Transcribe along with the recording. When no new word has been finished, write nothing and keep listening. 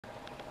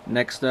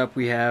Next up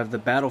we have the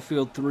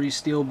Battlefield 3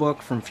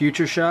 Steelbook from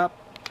Futureshop.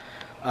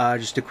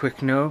 Just a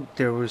quick note,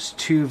 there was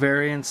two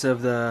variants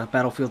of the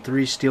Battlefield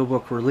 3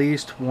 Steelbook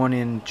released, one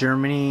in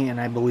Germany and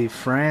I believe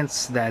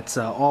France, that's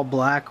all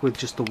black with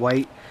just the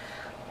white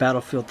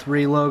Battlefield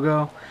 3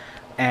 logo,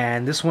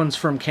 and this one's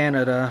from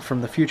Canada,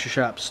 from the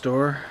Futureshop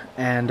store,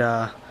 and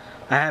I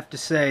have to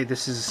say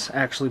this is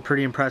actually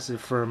pretty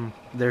impressive from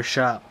their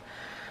shop.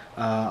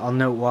 I'll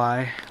note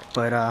why,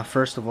 but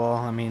first of all,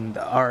 I mean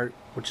the art,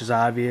 which is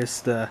obvious,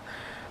 the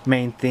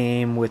main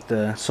theme with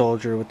the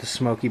soldier with the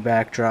smoky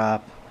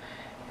backdrop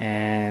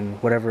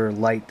and whatever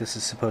light this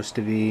is supposed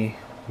to be.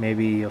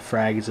 Maybe a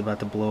frag is about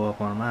to blow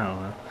up on him, I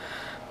don't know.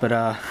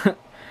 But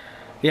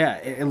yeah,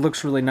 it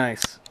looks really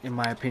nice in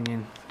my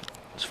opinion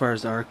as far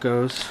as the art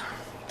goes.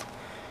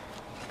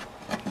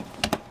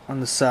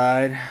 On the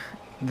side,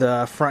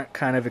 the front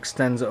kind of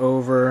extends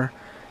over.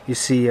 You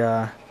see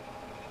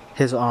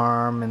his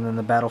arm and then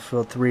the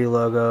Battlefield 3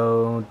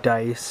 logo,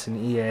 DICE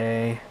and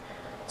EA.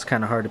 It's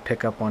kind of hard to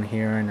pick up on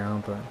here, I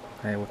know, but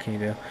hey, what can you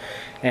do?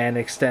 And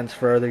it extends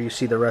further, you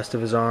see the rest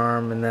of his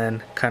arm, and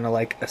then kind of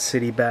like a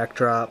city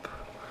backdrop.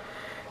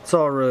 It's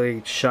all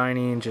really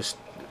shiny and just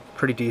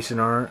pretty decent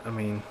art. I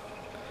mean,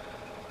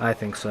 I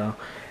think so.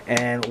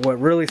 And what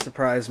really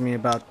surprised me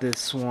about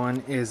this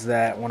one is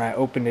that when I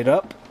opened it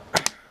up,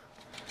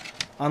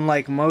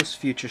 unlike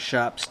most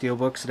Futureshop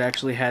steelbooks, it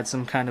actually had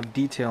some kind of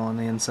detail on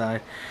the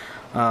inside.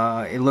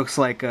 It looks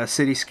like a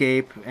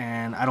cityscape,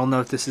 and I don't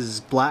know if this is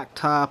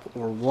blacktop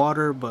or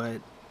water, but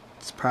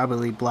it's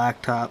probably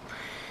blacktop.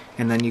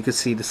 And then you can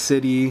see the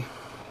city,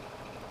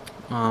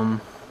 and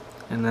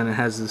then it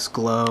has this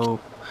glow.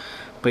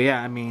 But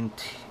yeah, I mean,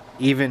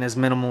 even as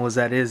minimal as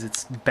that is,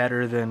 it's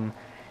better than,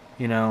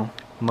 you know,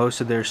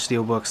 most of their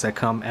steelbooks that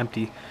come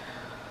empty.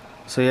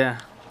 So yeah,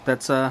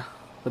 that's the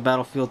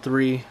Battlefield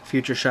 3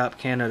 Futureshop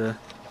Canada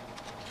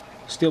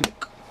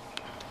Steelbook.